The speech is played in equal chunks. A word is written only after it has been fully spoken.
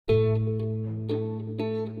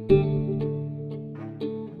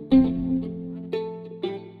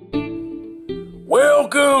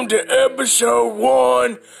Welcome to episode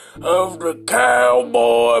 1 of the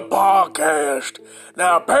Cowboy Podcast.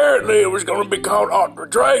 Now, apparently it was going to be called Arthur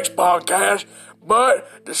Drake's Podcast,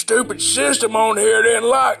 but the stupid system on here didn't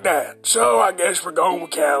like that. So I guess we're going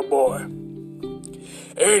with Cowboy.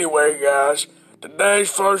 Anyway, guys, today's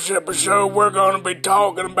first episode, we're going to be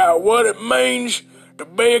talking about what it means to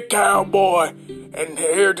be a cowboy. And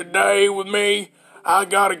here today with me, I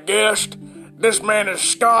got a guest. This man is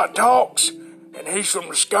Scott Talks, and he's from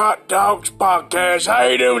the Scott Talks Podcast. How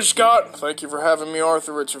you doing, Scott? Thank you for having me,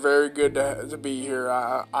 Arthur. It's very good to be here.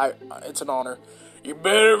 It's an honor. You're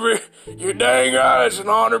dang right, it's an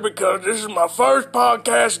honor, because this is my first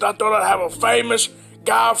podcast, and I thought I'd have a famous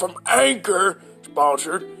guy from Anchor,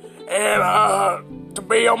 sponsored, and to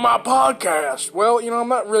be on my podcast. Well, I'm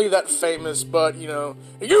not really that famous, but, You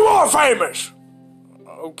are famous!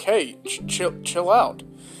 Okay, chill out.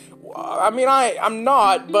 I'm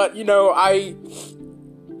not, but, I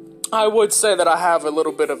would say that I have a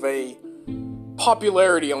little bit of a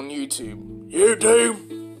popularity on YouTube. YouTube?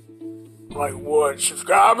 Like what,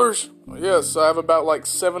 subscribers? Yes, I have about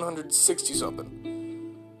 760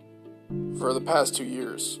 something for the past 2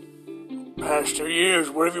 years. Past 2 years?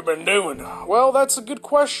 What have you been doing? Well, that's a good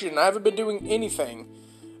question. I haven't been doing anything.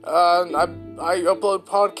 I upload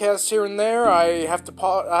podcasts here and there. I have to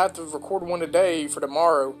record one a day for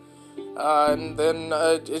tomorrow. And then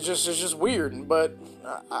it's just weird, but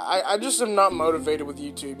I just am not motivated with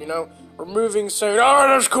YouTube, We're moving soon. Alright,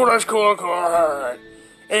 that's cool, alright.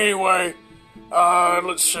 Anyway,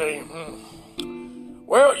 let's see.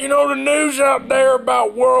 Well, the news out there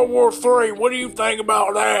about World War III, what do you think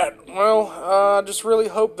about that? Well, I just really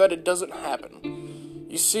hope that it doesn't happen.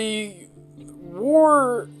 You see,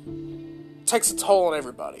 war takes a toll on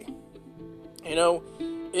everybody.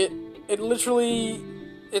 It literally...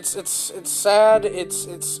 It's sad,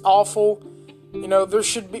 it's awful.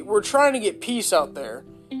 We're trying to get peace out there.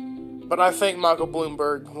 But I think Michael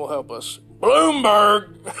Bloomberg will help us.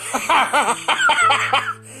 Bloomberg?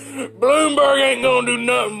 Bloomberg ain't gonna do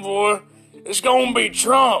nothing, boy. It's gonna be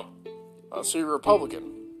Trump. So you're a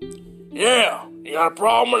Republican? Yeah. You got a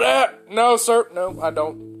problem with that? No, sir. No, I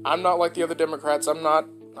don't. I'm not like the other Democrats. I'm not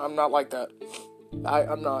like that.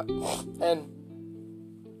 I'm not. And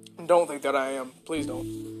don't think that I am. Please don't.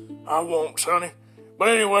 I won't, Sonny. But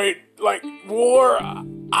anyway, war,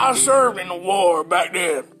 I served in the war back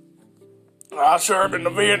then. I served in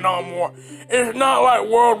the Vietnam War. It's not like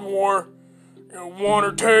World War 1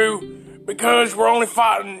 or 2, because we're only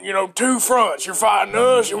fighting, two fronts. You're fighting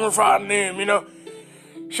us and we're fighting them,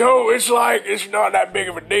 So it's not that big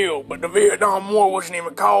of a deal. But the Vietnam War wasn't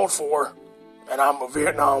even called for. And I'm a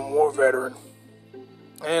Vietnam War veteran.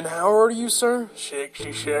 And how old are you, sir?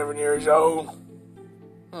 67 years old.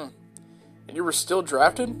 And you were still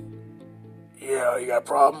drafted? Yeah, you got a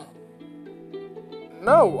problem?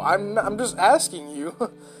 No, I'm just asking you.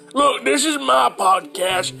 Look, this is my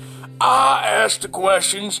podcast. I ask the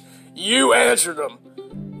questions, you answer them.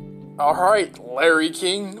 Alright, Larry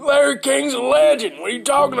King. Larry King's a legend. What are you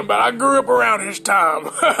talking about? I grew up around his time.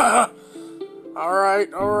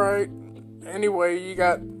 Alright. Anyway, you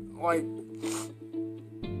got,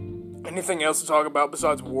 anything else to talk about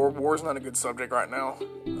besides war? War's not a good subject right now.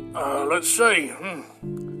 Let's see.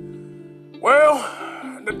 Well,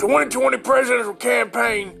 the 2020 presidential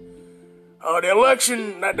campaign, the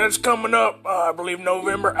election that's coming up, I believe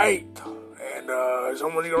November 8th. And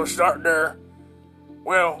someone's going to start there.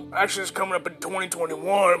 Well, actually it's coming up in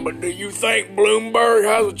 2021, but do you think Bloomberg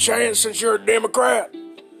has a chance since you're a Democrat?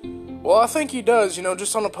 Well, I think he does,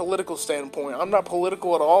 just on a political standpoint. I'm not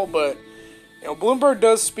political at all, but Bloomberg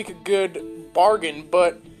does speak a good bargain,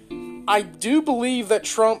 but I do believe that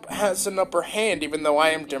Trump has an upper hand, even though I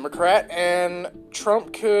am Democrat, and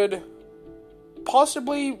Trump could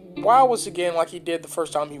possibly wow us again like he did the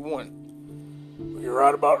first time he won. You're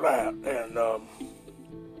right about that, and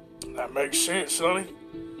that makes sense, Sonny.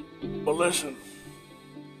 But listen,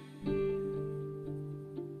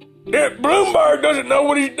 Bloomberg doesn't know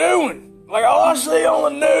what he's doing. All I see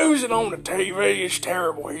on the news and on the TV is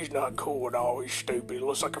terrible. He's not cool at all. He's stupid. He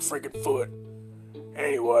looks like a freaking foot.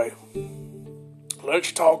 Anyway,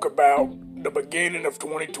 let's talk about the beginning of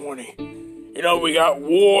 2020. We got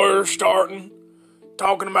war starting.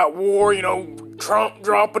 Talking about war, Trump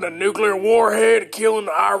dropping a nuclear warhead, killing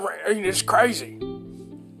the Iran. It's crazy.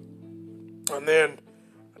 And then,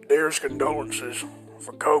 dearest condolences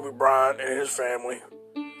for Kobe Bryant and his family.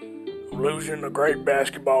 Losing a great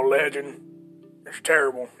basketball legend. It's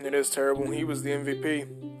terrible. It is terrible. He was the MVP.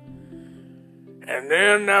 And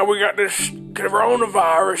then now we got this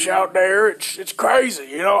coronavirus out there. It's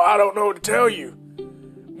crazy. I don't know what to tell you.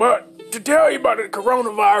 But to tell you about the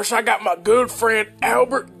coronavirus, I got my good friend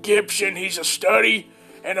Albert Gibson. He's a study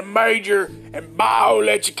and a major in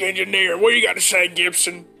bioelectric engineering. What do you got to say,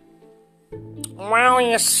 Gibson? Well,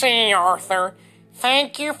 you see, Arthur,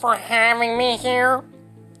 thank you for having me here.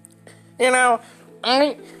 You know,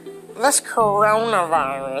 this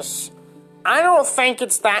coronavirus, I don't think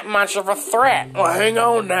it's that much of a threat. Well, hang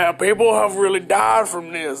on now. People have really died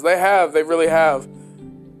from this. They really have.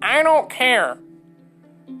 I don't care.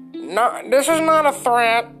 No, this is not a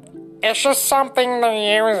threat. It's just something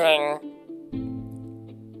they're using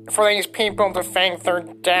for these people to fake their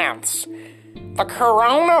deaths. The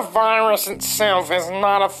coronavirus itself is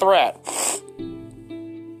not a threat.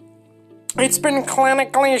 It's been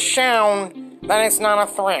clinically shown that it's not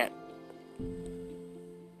a threat.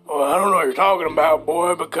 Well, I don't know what you're talking about,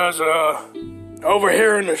 boy, because over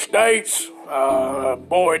here in the States, a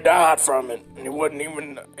boy died from it, and he wasn't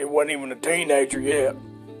even a teenager yet.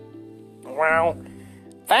 Well,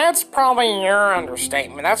 that's probably your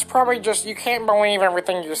understatement. That's probably just, you can't believe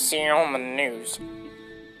everything you see on the news.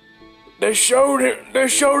 They showed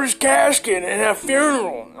his casket at a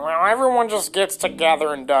funeral. Well, everyone just gets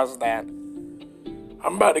together and does that.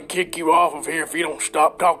 I'm about to kick you off of here if you don't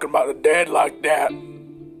stop talking about the dead like that.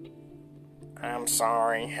 I'm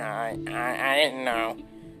sorry, I didn't know.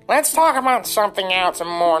 Let's talk about something else and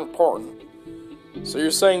more important. So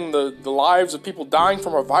you're saying the lives of people dying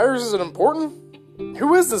from a virus isn't important?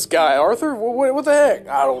 Who is this guy, Arthur? What the heck?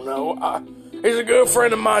 I don't know. He's a good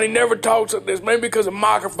friend of mine. He never talks like this. Maybe because of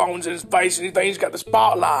microphones in his face and he thinks he's got the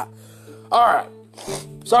spotlight. Alright.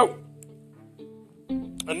 So,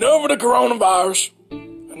 enough of the coronavirus.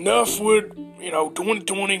 Enough with,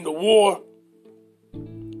 2020, the war.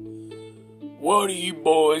 What do you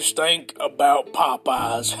boys think about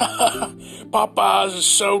Popeyes? Popeyes is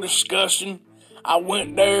so disgusting. I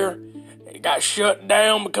went there. It got shut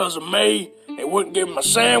down because of me. They wouldn't give me a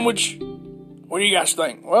sandwich. What do you guys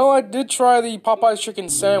think? Well, I did try the Popeye's chicken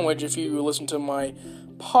sandwich if you listen to my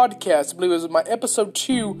podcast. I believe it was my episode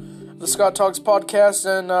 2 of the Scott Talks podcast,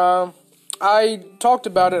 and I talked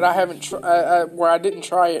about it. I haven't where I didn't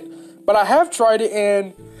try it, but I have tried it,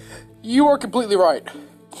 and you are completely right.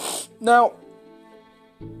 Now,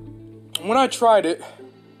 when I tried it,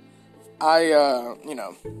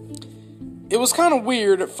 it was kind of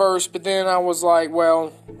weird at first, but then I was like,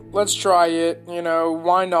 well, let's try it,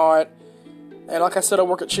 why not? And like I said, I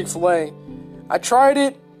work at Chick-fil-A. I tried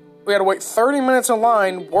it, we had to wait 30 minutes in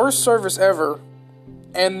line, worst service ever,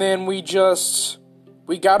 and then we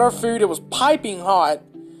got our food, it was piping hot,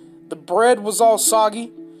 the bread was all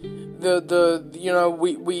soggy, I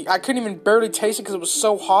couldn't even barely taste it because it was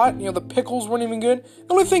so hot, the pickles weren't even good.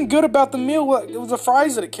 The only thing good about the meal was the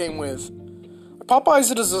fries that it came with. Popeyes,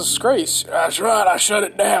 it is a disgrace. That's right, I shut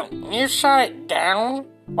it down. You shut it down?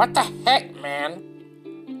 What the heck, man?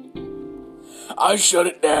 I shut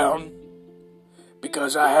it down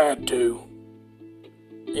because I had to.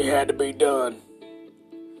 It had to be done.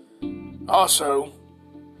 Also,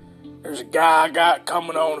 there's a guy I got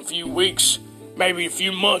coming on a few weeks, maybe a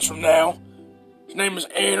few months from now. His name is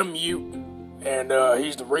Adam Ute, and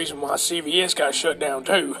he's the reason why CVS got shut down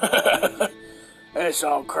too. That's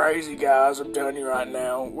all crazy, guys, I'm telling you right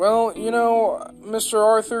now. Well, Mr.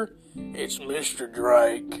 Arthur, it's Mr.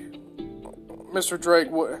 Drake. Mr. Drake,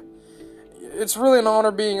 it's really an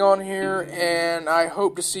honor being on here, and I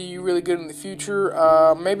hope to see you really good in the future.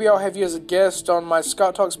 Maybe I'll have you as a guest on my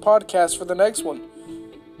Scott Talks podcast for the next one.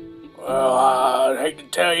 Well, I'd hate to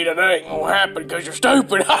tell you that ain't gonna happen because you're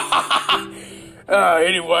stupid.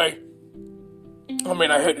 Anyway,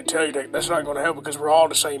 I hate to tell you that's not gonna happen because we're all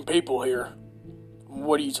the same people here.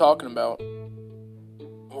 What are you talking about?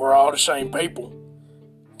 We're all the same people.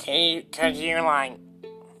 Could you,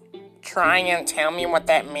 try and tell me what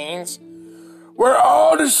that means? We're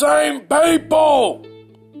all the same people!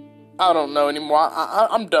 I don't know anymore.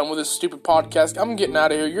 I'm done with this stupid podcast. I'm getting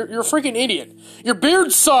out of here. You're a freaking idiot. Your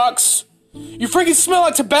beard sucks. You freaking smell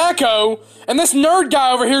like tobacco. And this nerd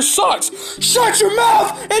guy over here sucks. Shut your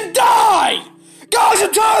mouth and die! Guys,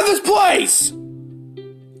 I'm tired of this place!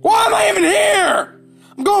 Why am I even here?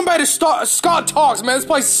 I'm going back to Scott Talks, man. This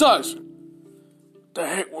place sucks. The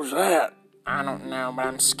heck was that? I don't know, but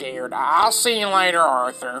I'm scared. I'll see you later,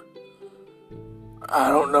 Arthur. I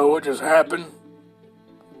don't know what just happened,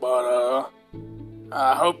 but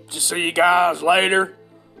I hope to see you guys later.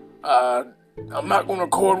 I'm not going to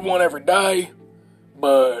record one every day,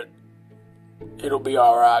 but it'll be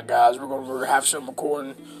alright, guys. We're going to have some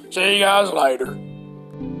recording. See you guys later.